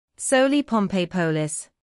Soli Pompeiopolis.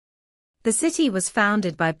 The city was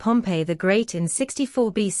founded by Pompey the Great in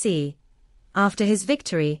 64 BC, after his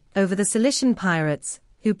victory over the Cilician pirates,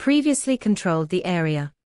 who previously controlled the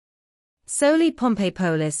area. Soli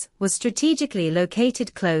Pompeiopolis was strategically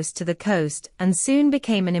located close to the coast and soon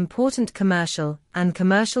became an important commercial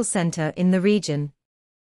center in the region.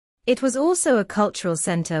 It was also a cultural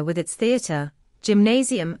center with its theater,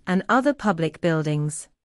 gymnasium and other public buildings.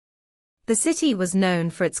 The city was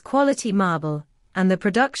known for its quality marble and the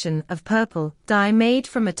production of purple dye made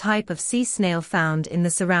from a type of sea snail found in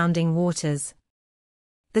the surrounding waters.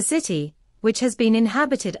 The city, which has been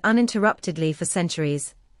inhabited uninterruptedly for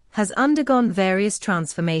centuries, has undergone various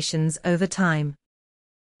transformations over time.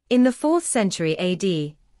 In the 4th century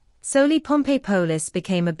AD, Soli Pompeiopolis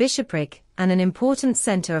became a bishopric and an important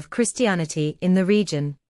center of Christianity in the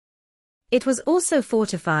region. It was also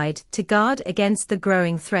fortified to guard against the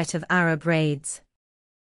growing threat of Arab raids.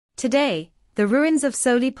 Today, the ruins of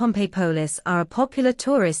Soli Pompeiopolis are a popular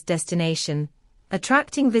tourist destination,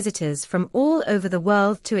 attracting visitors from all over the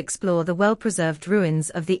world to explore the well-preserved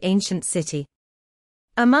ruins of the ancient city.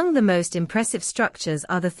 Among the most impressive structures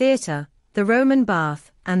are the theater, the Roman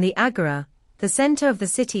bath, and the agora, the center of the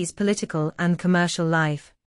city's political and commercial life.